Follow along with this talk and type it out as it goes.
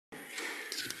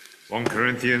1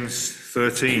 Corinthians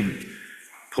 13,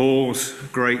 Paul's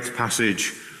great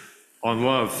passage on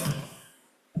love.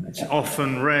 It's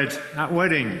often read at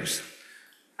weddings,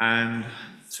 and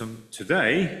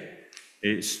today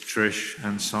it's Trish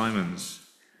and Simon's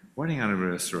wedding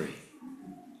anniversary.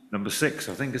 Number 6,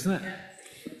 I think, isn't it?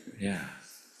 Yeah.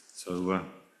 So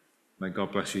may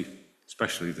God bless you,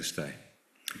 especially this day.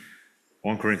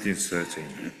 1 Corinthians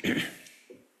 13.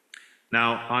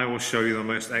 Now I will show you the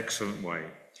most excellent way.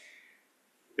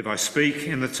 If I speak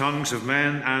in the tongues of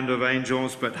men and of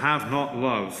angels, but have not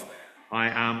love, I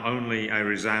am only a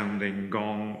resounding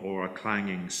gong or a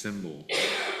clanging cymbal.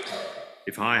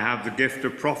 If I have the gift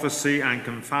of prophecy and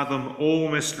can fathom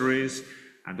all mysteries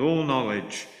and all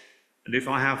knowledge, and if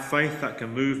I have faith that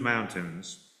can move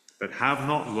mountains, but have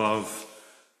not love,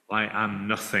 I am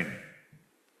nothing.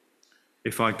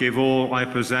 If I give all I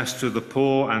possess to the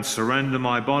poor and surrender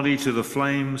my body to the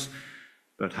flames,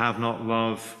 but have not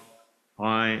love,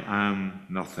 I am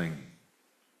nothing.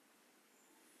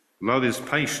 Love is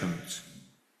patient.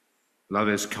 Love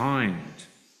is kind.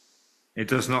 It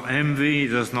does not envy, it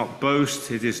does not boast,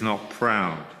 it is not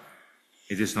proud.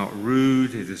 It is not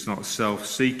rude, it is not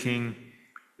self-seeking,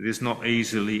 it is not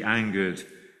easily angered.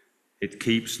 It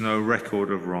keeps no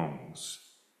record of wrongs.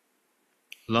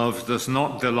 Love does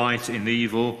not delight in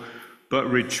evil, but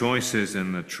rejoices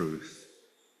in the truth.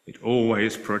 It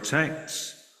always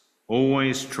protects,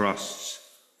 always trusts,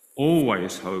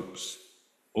 always hopes,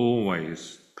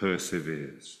 always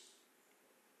perseveres.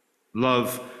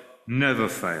 Love never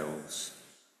fails.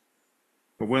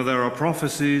 But where there are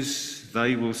prophecies,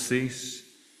 they will cease.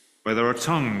 Where there are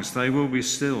tongues, they will be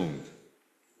stilled.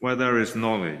 Where there is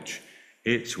knowledge,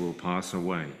 it will pass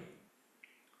away.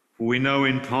 For we know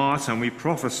in part and we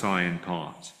prophesy in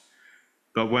part.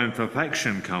 But when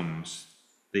perfection comes,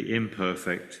 the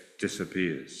imperfect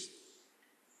disappears.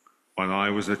 When I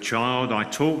was a child, I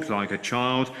talked like a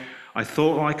child, I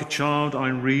thought like a child, I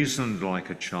reasoned like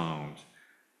a child.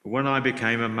 But when I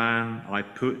became a man, I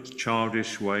put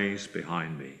childish ways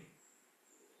behind me.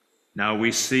 Now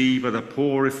we see but a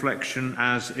poor reflection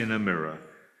as in a mirror.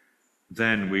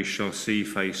 Then we shall see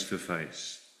face to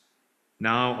face.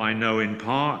 Now I know in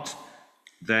part,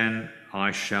 then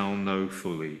I shall know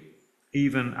fully,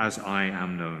 even as I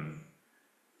am known.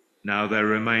 Now there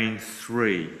remain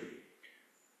 3,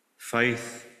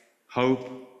 faith, hope,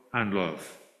 and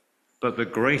love. But the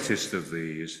greatest of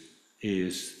these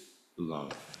is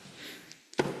love.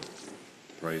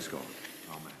 Praise God.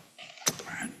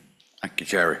 Amen. Thank you,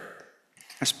 Jerry.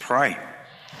 Let's pray.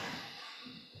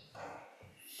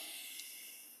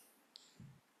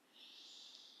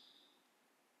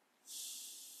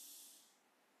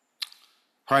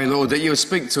 Pray, Lord, that you would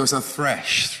speak to us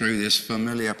afresh through this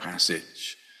familiar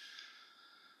passage,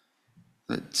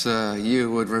 that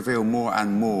you would reveal more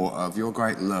and more of your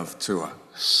great love to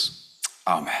us.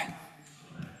 Amen.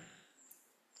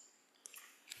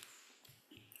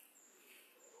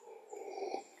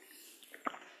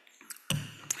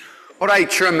 What a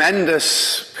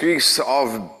tremendous piece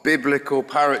of biblical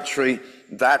poetry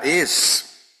that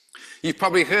is. You've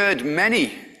probably heard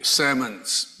many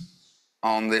sermons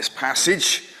on this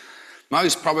passage,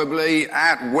 most probably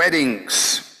at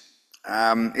weddings.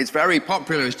 It's very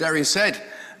popular, as Derry said,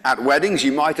 at weddings.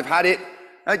 You might have had it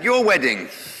at your wedding.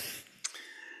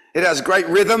 It has great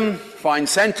rhythm, fine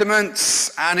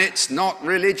sentiments, and it's not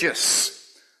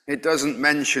religious. It doesn't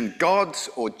mention God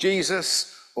or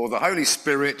Jesus or the Holy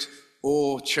Spirit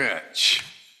or church.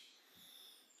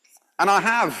 And I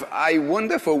have a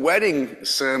wonderful wedding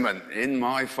sermon in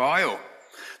my file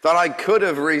that I could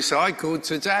have recycled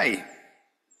today.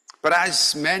 But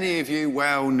as many of you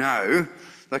well know,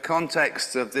 the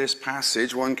context of this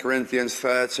passage, 1 Corinthians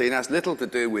 13, has little to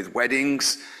do with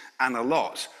weddings and a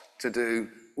lot to do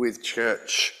with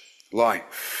church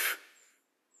life.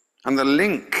 And the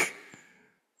link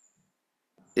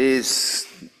is,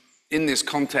 in this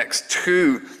context,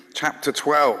 to chapter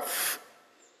 12.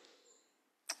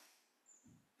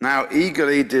 Now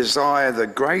eagerly desire the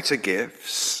greater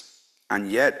gifts,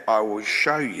 and yet I will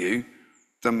show you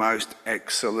the most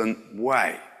excellent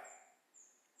way.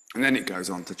 And then it goes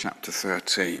on to chapter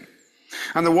 13.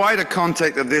 And the wider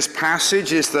context of this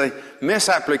passage is the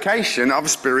misapplication of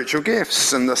spiritual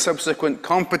gifts and the subsequent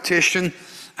competition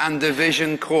and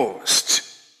division caused.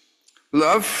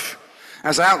 Love,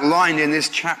 as outlined in this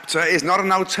chapter, is not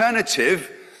an alternative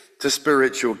to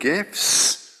spiritual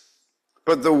gifts,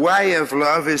 but the way of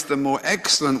love is the more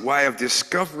excellent way of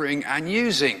discovering and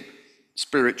using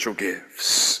spiritual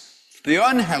gifts. The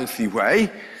unhealthy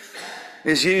way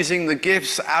is using the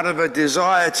gifts out of a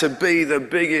desire to be the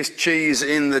biggest cheese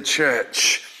in the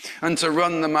church, and to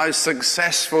run the most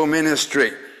successful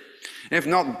ministry. If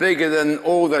not bigger than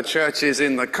all the churches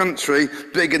in the country,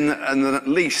 bigger than at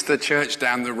least the church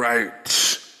down the road.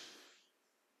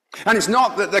 And it's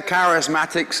not that the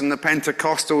charismatics and the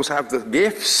Pentecostals have the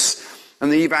gifts,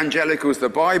 and the evangelicals the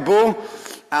Bible,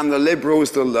 and the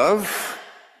liberals the love.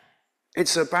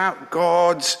 It's about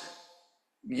God's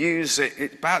it's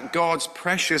about God's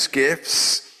precious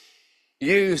gifts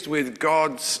used with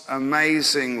God's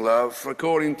amazing love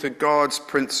according to God's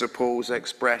principles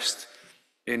expressed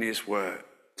in his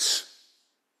words.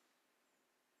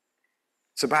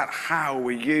 It's about how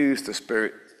we use the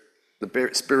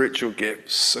spiritual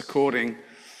gifts according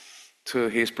to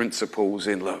his principles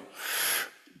in love.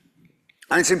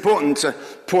 And it's important to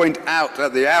point out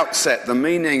at the outset the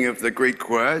meaning of the Greek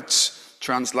words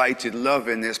translated love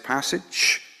in this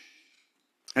passage.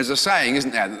 There's a saying,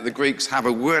 isn't there, that the Greeks have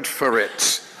a word for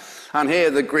it. And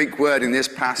here the Greek word in this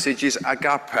passage is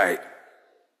agape.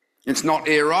 It's not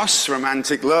eros,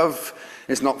 romantic love.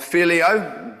 It's not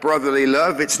phileo, brotherly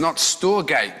love. It's not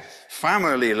storge,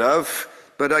 family love,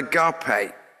 but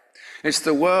agape. It's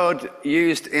the word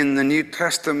used in the New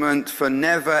Testament for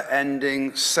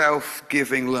never-ending,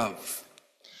 self-giving love.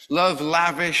 Love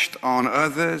lavished on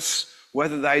others,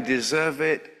 whether they deserve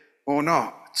it or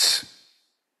not.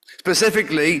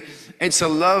 Specifically, it's a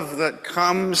love that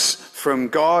comes from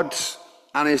God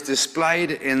and is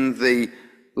displayed in the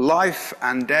life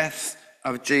and death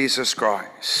of Jesus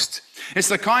Christ. It's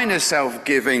the kind of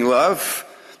self-giving love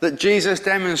that Jesus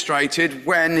demonstrated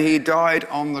when he died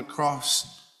on the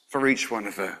cross for each one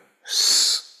of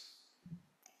us.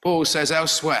 Paul says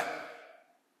elsewhere,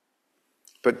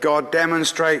 but God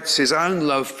demonstrates his own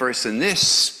love for us in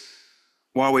this: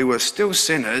 while we were still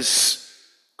sinners,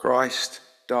 Christ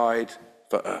died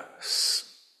for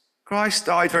us. Christ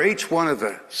died for each one of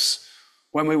us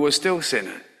when we were still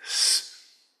sinners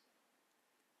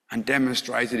and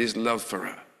demonstrated his love for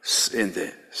us in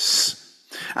this.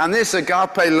 And this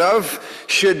agape love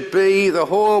should be the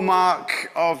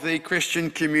hallmark of the Christian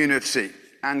community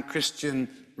and Christian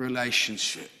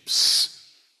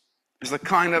relationships. It's the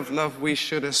kind of love we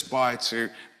should aspire to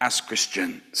as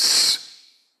Christians.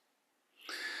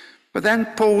 But then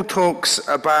Paul talks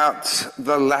about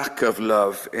the lack of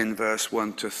love in verse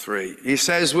 1-3. He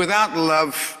says, without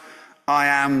love, I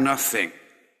am nothing.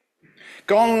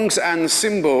 Gongs and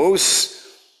cymbals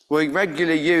were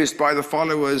regularly used by the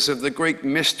followers of the Greek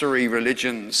mystery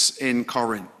religions in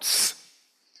Corinth.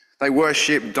 They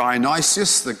worshipped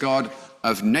Dionysus, the god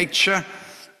of nature,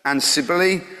 and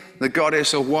Cybele, the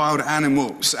goddess of wild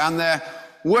animals. And their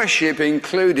worship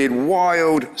included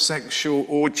wild sexual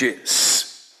orgies.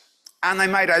 And they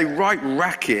made a right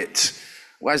racket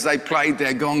as they played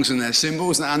their gongs and their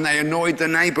cymbals, and they annoyed the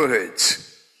neighborhood.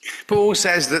 Paul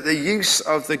says that the use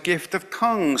of the gift of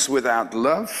tongues without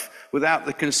love, without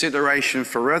the consideration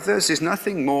for others, is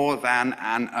nothing more than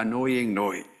an annoying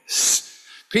noise.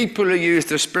 People who use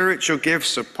the spiritual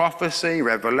gifts of prophecy,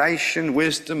 revelation,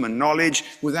 wisdom, and knowledge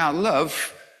without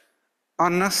love are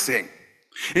nothing.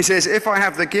 He says, if I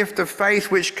have the gift of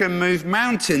faith which can move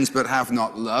mountains but have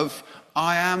not love,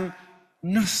 I am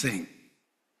nothing.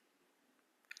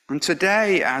 And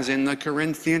today, as in the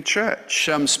Corinthian church,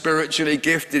 some spiritually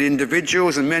gifted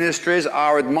individuals and ministries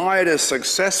are admired as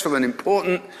successful and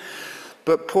important,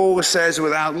 but Paul says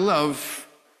without love,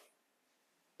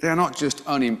 they are not just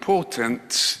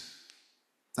unimportant,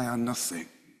 they are nothing.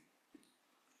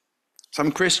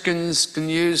 Some Christians can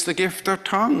use the gift of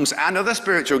tongues and other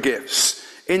spiritual gifts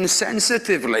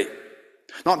insensitively,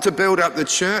 not to build up the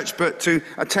church, but to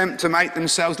attempt to make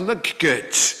themselves look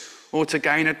good or to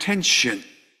gain attention.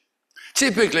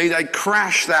 Typically, they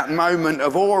crash that moment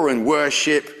of awe and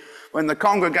worship when the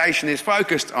congregation is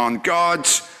focused on God,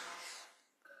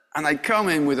 and they come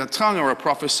in with a tongue or a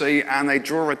prophecy and they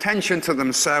draw attention to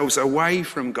themselves away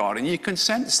from God. And you can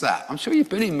sense that. I'm sure you've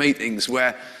been in meetings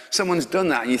where someone's done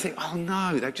that and you think, oh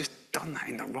no, they've just done that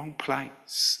in the wrong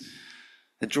place.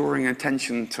 They're drawing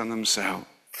attention to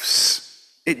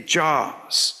themselves. It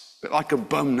jars, a bit like a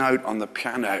bum note on the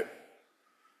piano.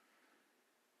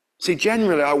 See,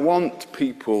 generally, I want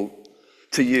people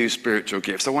to use spiritual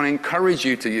gifts. I want to encourage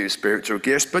you to use spiritual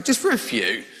gifts, but just for a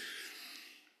few,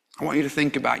 I want you to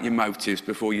think about your motives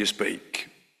before you speak.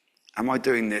 Am I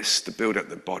doing this to build up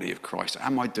the body of Christ?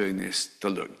 Am I doing this to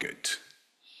look good?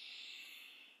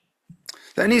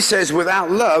 Then he says, without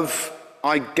love,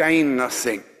 I gain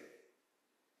nothing.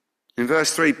 In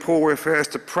verse 3, Paul refers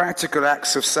to practical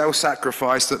acts of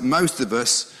self-sacrifice that most of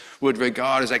us would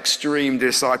regard as extreme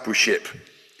discipleship,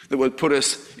 that would put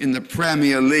us in the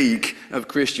Premier League of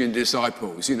Christian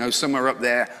disciples, somewhere up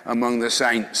there among the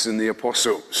saints and the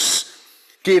apostles.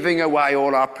 giving away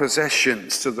all our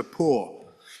possessions to the poor,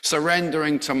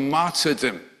 surrendering to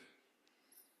martyrdom.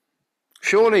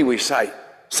 Surely, we say,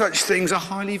 such things are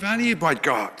highly valued by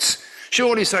God.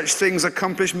 Surely such things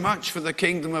accomplish much for the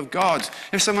kingdom of God.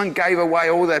 If someone gave away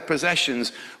all their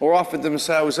possessions or offered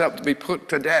themselves up to be put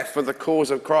to death for the cause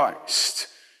of Christ,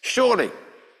 surely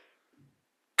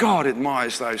God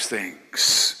admires those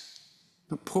things.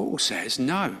 But Paul says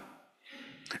no.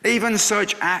 Even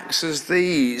such acts as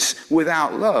these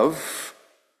without love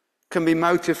can be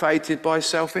motivated by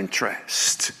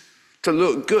self-interest, to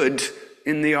look good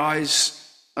in the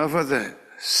eyes of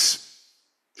others.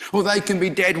 Or they can be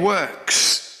dead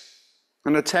works,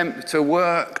 an attempt to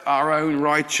work our own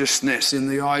righteousness in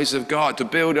the eyes of God, to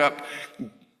build up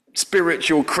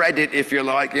spiritual credit, if you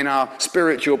like, in our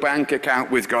spiritual bank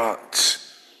account with God.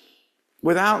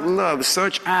 Without love,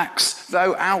 such acts,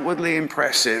 though outwardly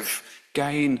impressive,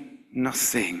 gain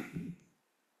nothing.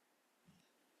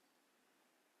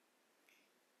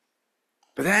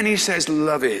 But then he says,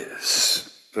 love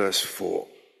is, verse 4.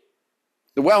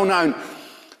 The well-known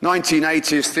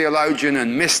 1980s theologian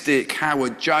and mystic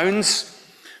Howard Jones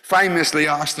famously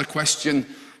asked the question,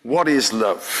 what is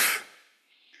love?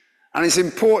 And it's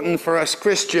important for us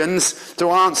Christians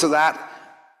to answer that.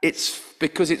 It's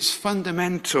because it's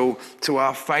fundamental to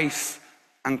our faith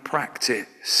and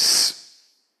practice.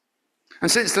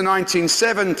 And since the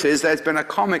 1970s, there's been a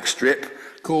comic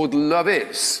strip called Love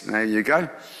Is. There you go.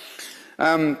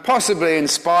 Possibly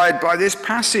inspired by this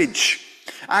passage,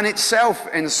 and itself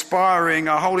inspiring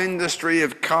a whole industry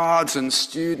of cards and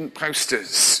student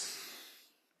posters.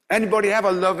 Anybody have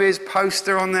a Love Is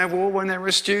poster on their wall when they were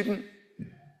a student?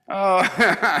 Oh,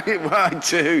 it worked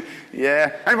too.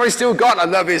 Yeah. Anybody still got a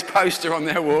Love Is poster on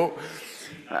their wall?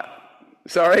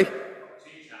 Sorry?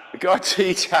 Got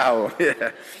tea towel.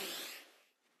 Yeah.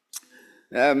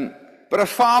 But a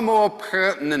far more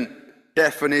pertinent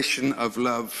definition of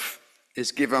love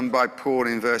is given by Paul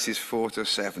in verses 4 to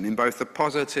 7, in both the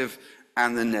positive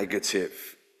and the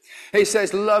negative. He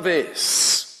says, love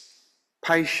is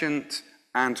patient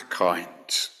and kind.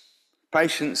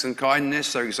 Patience and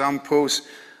kindness are examples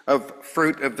of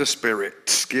fruit of the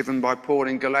Spirit, given by Paul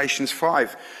in Galatians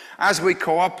 5. As we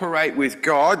cooperate with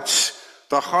God,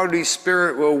 the Holy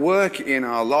Spirit will work in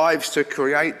our lives to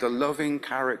create the loving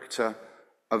character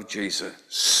of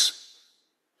Jesus.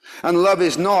 And love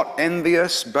is not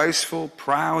envious, boastful,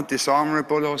 proud,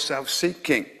 dishonorable, or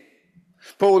self-seeking.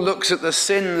 Paul looks at the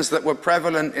sins that were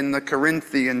prevalent in the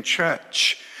Corinthian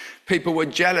church. People were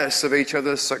jealous of each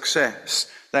other's success.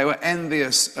 They were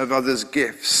envious of others'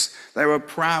 gifts. They were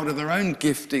proud of their own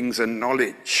giftings and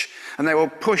knowledge. And they were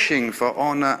pushing for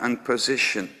honor and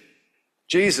position.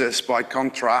 Jesus, by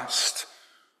contrast,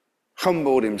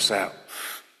 humbled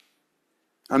himself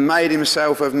and made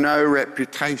himself of no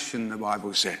reputation, the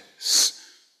Bible says.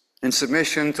 In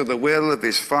submission to the will of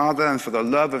his Father and for the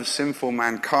love of sinful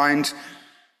mankind,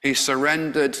 he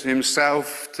surrendered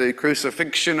himself to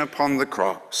crucifixion upon the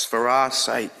cross for our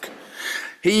sake.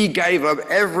 He gave up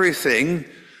everything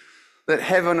that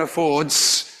heaven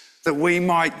affords that we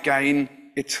might gain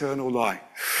eternal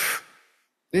life.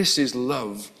 This is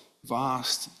love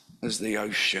vast as the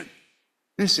ocean.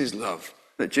 This is love,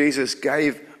 that Jesus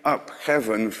gave up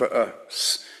heaven for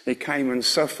us. He came and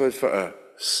suffered for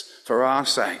us, for our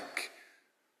sake,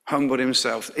 humbled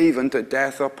himself even to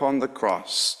death upon the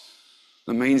cross,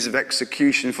 the means of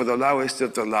execution for the lowest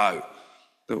of the low,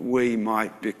 that we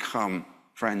might become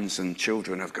friends and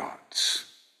children of God.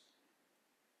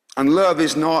 And love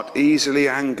is not easily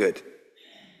angered.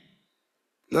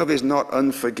 Love is not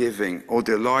unforgiving or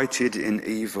delighted in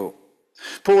evil.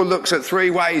 Paul looks at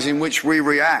three ways in which we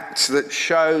react that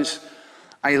shows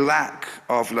a lack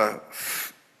of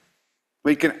love.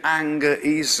 We can anger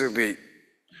easily.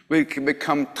 We can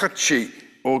become touchy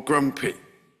or grumpy.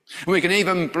 We can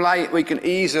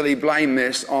easily blame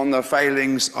this on the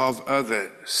failings of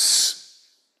others.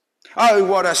 Oh,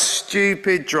 what a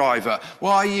stupid driver.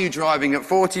 Why are you driving at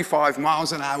 45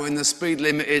 miles an hour when the speed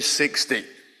limit is 60?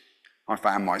 I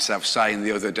found myself saying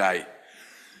the other day.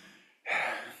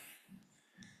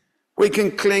 We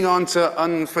can cling on to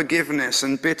unforgiveness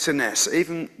and bitterness,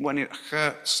 even when it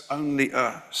hurts only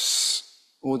us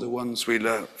or the ones we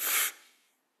love.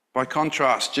 By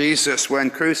contrast, Jesus, when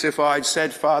crucified,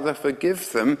 said, Father,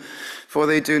 forgive them, for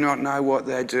they do not know what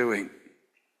they're doing.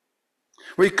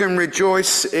 We can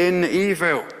rejoice in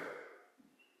evil.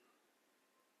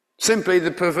 Simply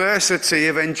the perversity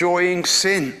of enjoying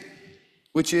sin,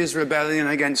 which is rebellion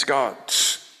against God,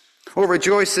 or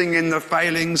rejoicing in the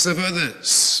failings of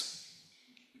others.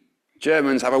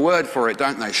 Germans have a word for it,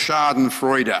 don't they?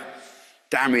 Schadenfreude,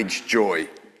 damaged joy.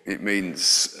 It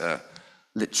means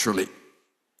literally.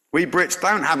 We Brits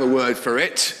don't have a word for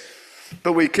it,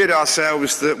 but we kid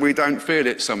ourselves that we don't feel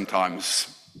it sometimes.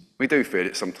 We do feel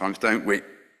it sometimes, don't we?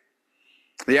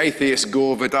 The atheist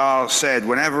Gore Vidal said,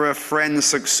 "Whenever a friend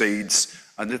succeeds,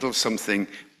 a little something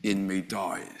in me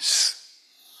dies."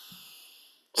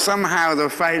 Somehow the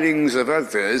failings of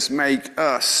others make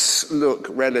us look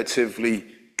relatively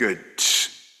good.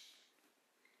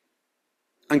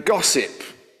 And gossip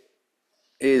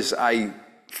is a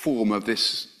form of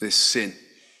this sin.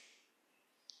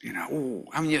 You know,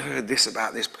 "Oh, haven't you heard this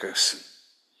about this person?"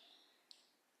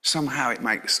 Somehow it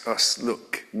makes us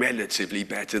look relatively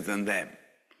better than them,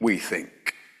 we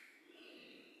think.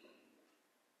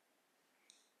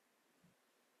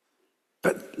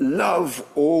 But love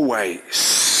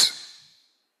always,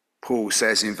 Paul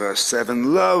says in verse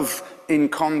 7, love in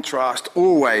contrast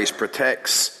always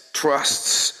protects,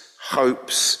 trusts,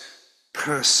 hopes,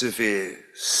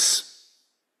 perseveres.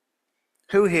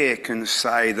 Who here can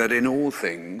say that in all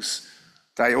things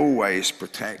they always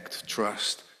protect,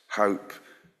 trust, hope,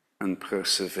 and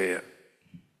persevere?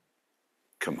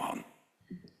 Come on.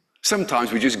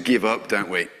 Sometimes we just give up, don't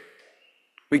we?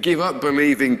 We give up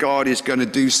believing God is going to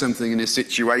do something in a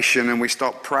situation and we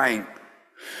stop praying.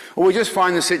 Or we just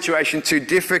find the situation too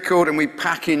difficult and we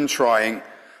pack in trying.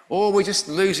 Or we just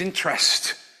lose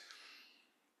interest.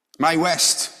 Mae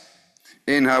West,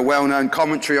 in her well-known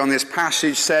commentary on this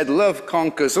passage, said, "Love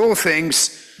conquers all things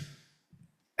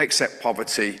except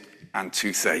poverty and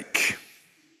toothache."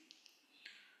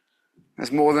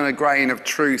 There's more than a grain of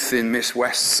truth in Miss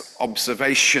West's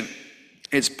observation.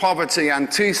 It's poverty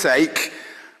and toothache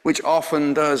which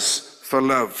often does for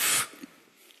love.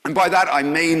 And by that I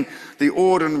mean the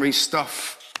ordinary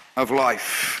stuff of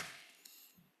life.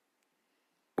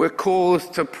 We're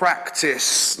called to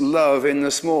practice love in the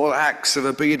small acts of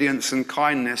obedience and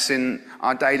kindness in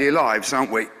our daily lives,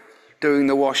 aren't we? Doing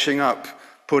the washing up,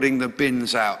 putting the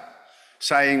bins out,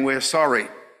 saying we're sorry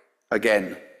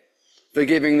again,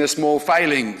 forgiving the small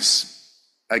failings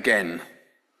again,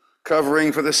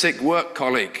 covering for the sick work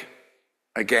colleague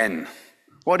again.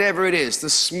 Whatever it is, the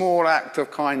small act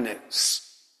of kindness,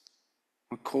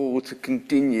 we're called to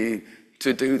continue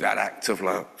to do that act of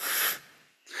love.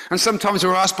 And sometimes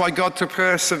we're asked by God to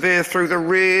persevere through the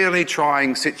really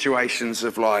trying situations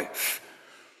of life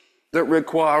that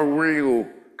require real,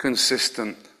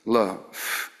 consistent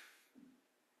love.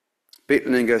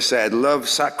 Bittlinger said, "Love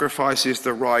sacrifices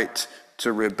the right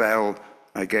to rebel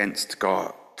against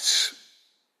God."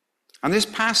 And this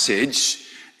passage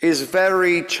is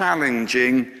very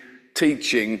challenging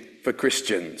teaching for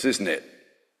Christians, isn't it?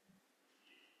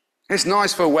 It's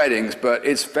nice for weddings, but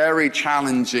it's very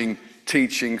challenging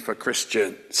teaching for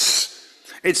Christians.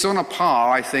 It's on a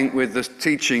par, I think, with the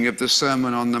teaching of the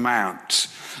Sermon on the Mount,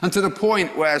 and to the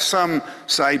point where some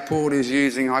say Paul is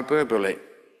using hyperbole.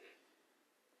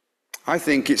 I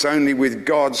think it's only with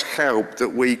God's help that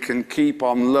we can keep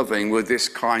on loving with this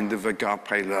kind of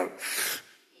agape love.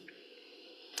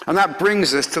 And that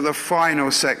brings us to the final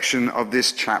section of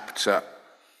this chapter,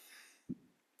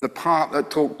 the part that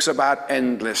talks about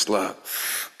endless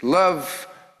love. Love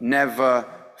never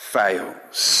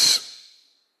fails.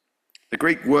 The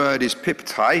Greek word is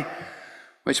piptai,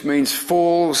 which means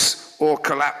falls or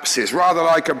collapses, rather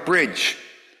like a bridge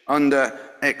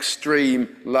under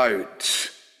extreme load.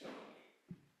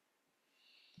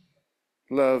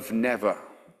 Love never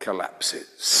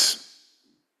collapses.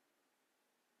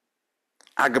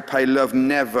 Agape love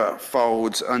never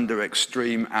folds under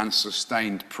extreme and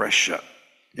sustained pressure.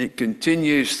 It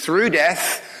continues through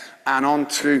death and on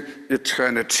to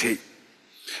eternity.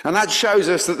 And that shows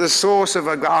us that the source of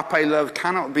agape love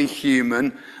cannot be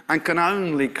human and can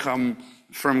only come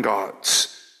from God.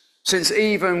 Since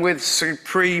even with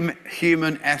supreme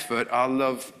human effort, our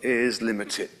love is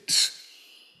limited. It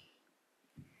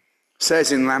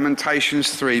says in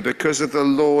Lamentations 3, "Because of the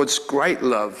Lord's great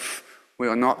love, we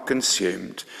are not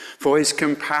consumed, for his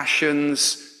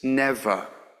compassions never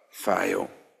fail.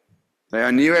 They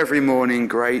are new every morning,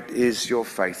 great is your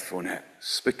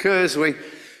faithfulness." Because we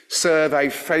serve a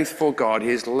faithful God,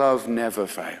 his love never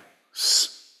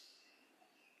fails.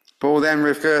 Paul then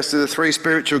refers to the three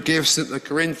spiritual gifts that the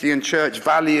Corinthian church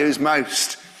values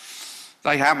most.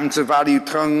 They happen to value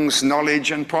tongues,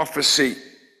 knowledge, and prophecy.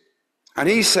 And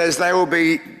he says they will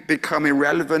become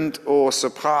irrelevant or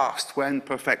surpassed when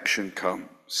perfection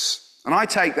comes. And I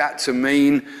take that to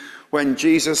mean when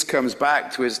Jesus comes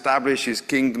back to establish his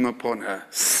kingdom upon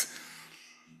earth.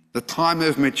 The time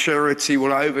of maturity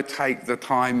will overtake the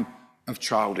time of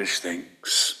childish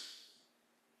things.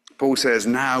 Paul says,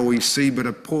 "Now we see but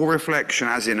a poor reflection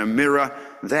as in a mirror,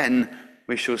 then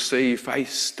we shall see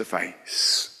face to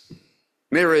face."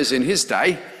 Mirrors in his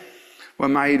day were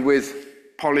made with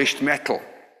polished metal.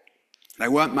 They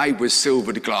weren't made with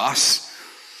silvered glass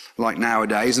like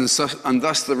nowadays, and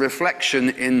thus the reflection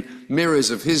in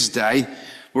mirrors of his day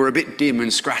were a bit dim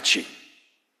and scratchy.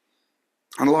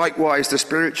 And likewise, the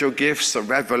spiritual gifts of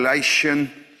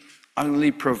revelation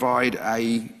only provide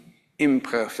an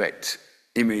imperfect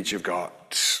image of God.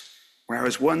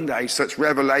 Whereas one day such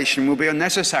revelation will be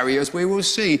unnecessary, as we will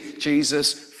see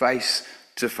Jesus face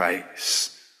to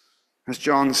face. As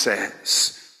John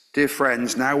says, dear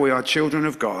friends, now we are children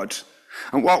of God,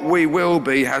 and what we will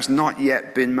be has not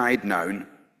yet been made known.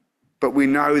 But we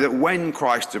know that when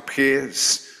Christ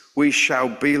appears, we shall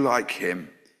be like him,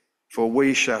 for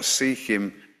we shall see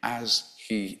him as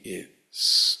he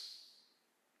is.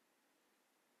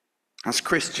 As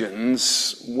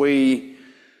Christians, we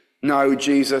know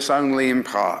Jesus only in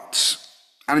part,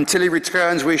 and until he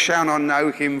returns, we shall not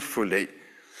know him fully.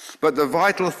 But the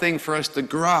vital thing for us to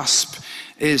grasp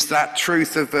is that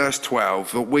truth of verse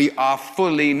 12, that we are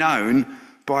fully known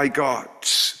by God.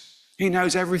 He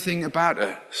knows everything about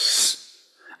us.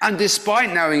 And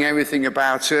despite knowing everything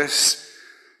about us,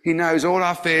 he knows all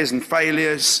our fears and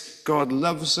failures. God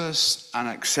loves us and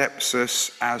accepts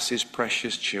us as his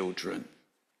precious children,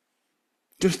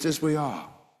 just as we are.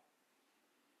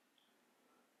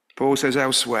 Paul says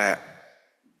elsewhere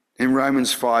in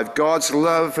Romans 5, God's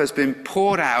love has been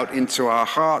poured out into our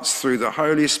hearts through the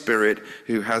Holy Spirit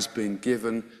who has been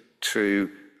given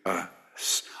to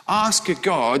us. Ask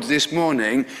God this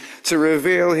morning to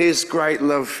reveal his great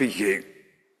love for you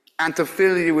and to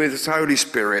fill you with his Holy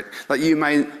Spirit, that you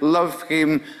may love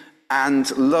him and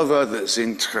love others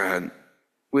in turn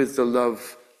with the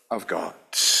love of God.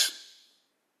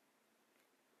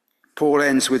 Paul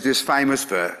ends with this famous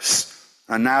verse,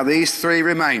 and now these three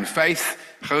remain, faith,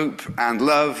 hope, and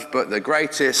love, but the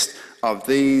greatest of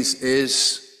these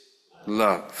is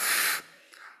love.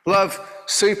 Love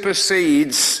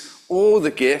supersedes all the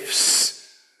gifts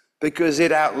because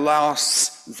it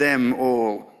outlasts them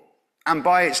all, and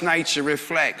by its nature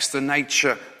reflects the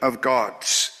nature of God.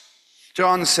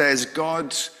 John says,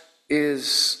 God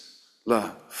is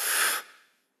love.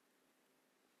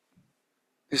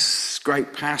 This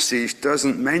great passage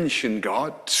doesn't mention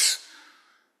God,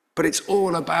 but it's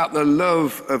all about the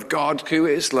love of God, who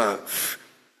is love,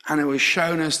 and who has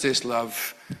shown us this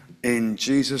love in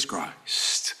Jesus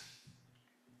Christ.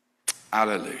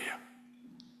 Hallelujah.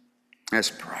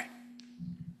 Let's pray.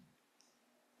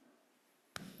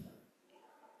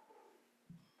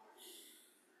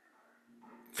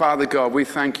 Father God, we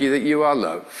thank you that you are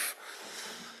love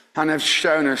and have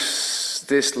shown us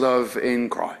this love in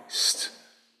Christ.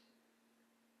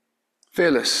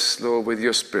 Fill us, Lord, with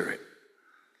your Spirit,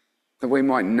 that we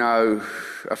might know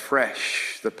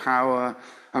afresh the power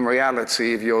and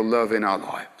reality of your love in our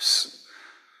lives.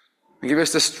 And give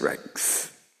us the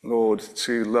strength, Lord,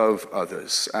 to love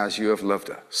others as you have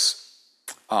loved us.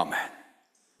 Amen.